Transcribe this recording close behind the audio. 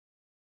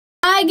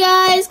Hi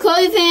guys,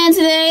 Chloe Fan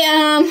today.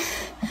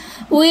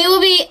 We will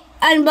be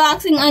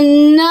unboxing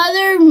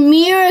another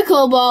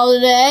Miracle Ball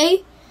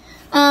today.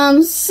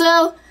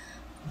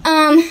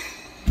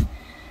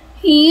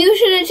 You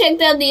should have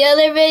checked out the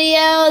other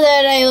video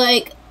that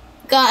I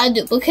got a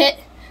duplicate.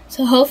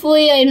 So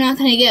hopefully I'm not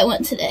gonna get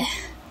one today.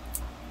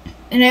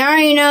 And I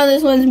already know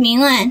this one's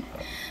Milan.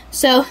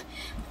 So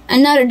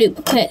another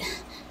duplicate.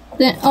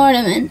 The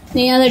other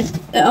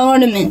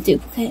ornament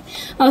duplicate.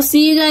 I'll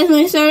see you guys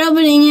when I start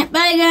opening it.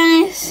 Bye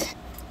guys.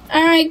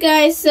 Alright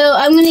guys, so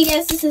I'm gonna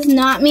guess this is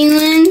not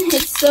Milan.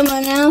 It's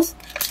someone else.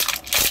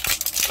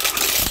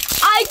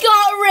 I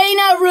got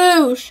Reina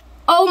Rouge.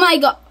 Oh my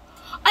god.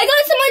 I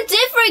got someone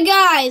different,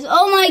 guys.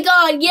 Oh my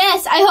god,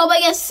 yes. I hope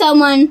I get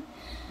someone.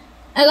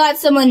 I got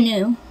someone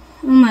new.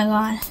 Oh my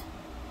god.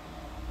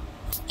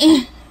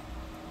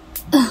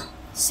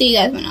 See you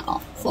guys when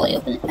I'll fully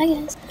open it. Bye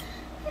guys.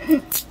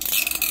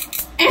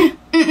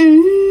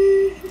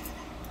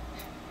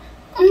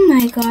 Oh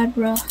my god,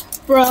 bro.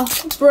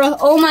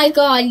 Oh my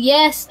god,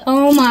 yes.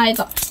 Oh my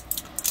god.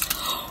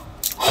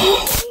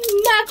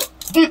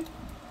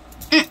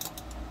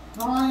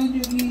 Oh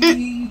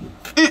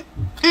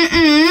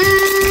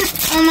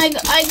my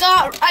god, I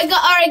got,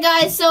 alright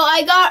guys, so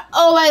I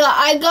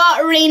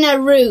got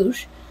Reina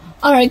Rouge.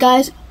 Alright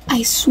guys,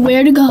 I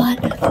swear to god,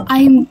 I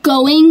am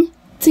going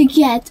to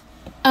get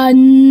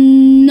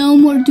no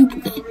more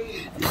duplicate.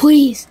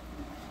 Please.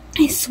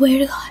 I swear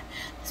to god.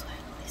 I swear.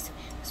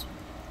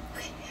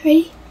 Okay,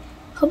 ready?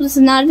 Hope this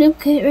is not a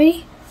duplicate.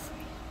 Ready?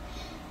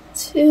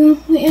 3,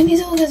 2, wait, I need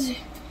to look at it.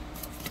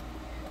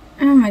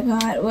 Oh my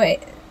god,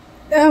 wait.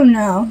 Oh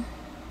no.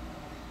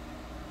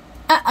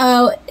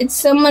 Uh-oh, it's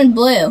someone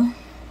blue.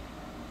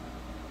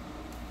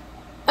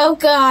 Oh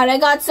god, I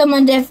got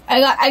someone different.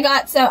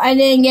 I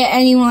didn't get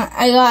anyone.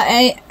 I got,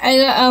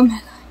 oh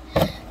my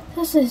god.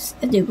 This is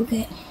a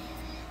duplicate.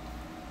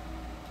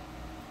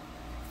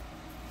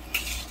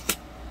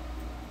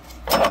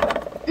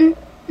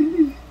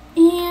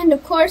 And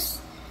of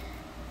course,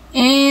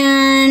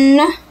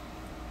 and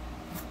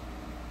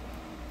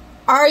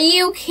are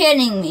you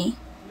kidding me?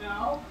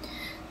 No.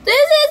 This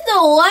is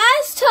the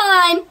last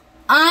time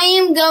I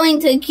am going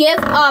to give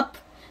up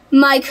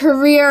my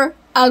career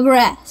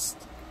aggressed.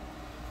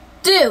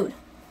 Dude,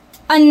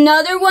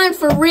 another one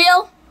for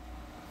real?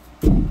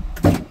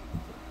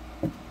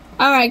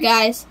 Alright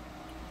guys,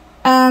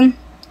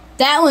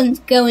 that one's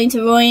going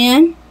to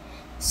Royan.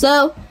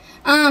 So,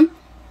 I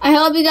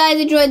hope you guys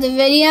enjoyed the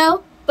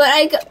video, but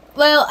I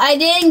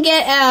didn't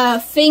get a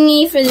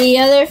thingy for the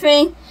other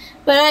thing,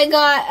 but I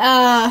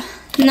got,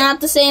 not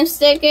the same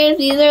stickers.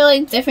 These are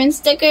like different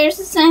stickers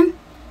this time.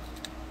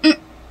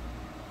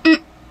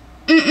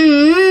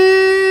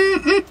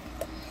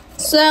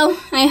 So,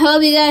 I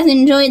hope you guys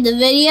enjoyed the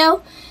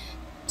video.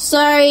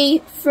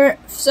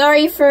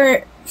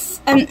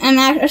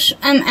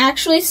 I'm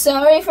actually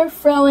sorry for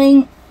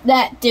throwing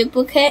that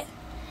duplicate.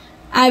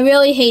 I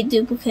really hate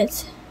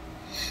duplicates.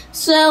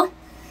 So,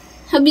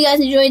 hope you guys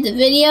enjoyed the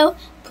video.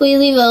 Please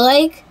leave a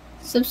like,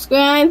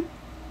 subscribe,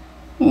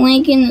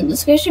 link in the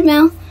description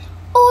below,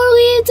 or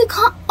leave a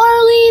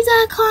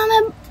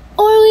comment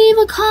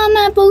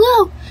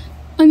below.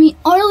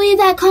 Or leave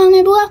that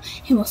comment below,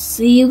 and we'll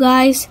see you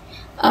guys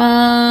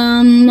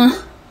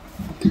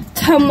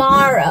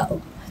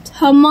tomorrow.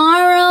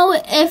 Tomorrow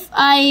if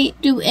I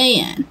do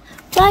AN.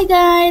 Bye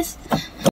guys.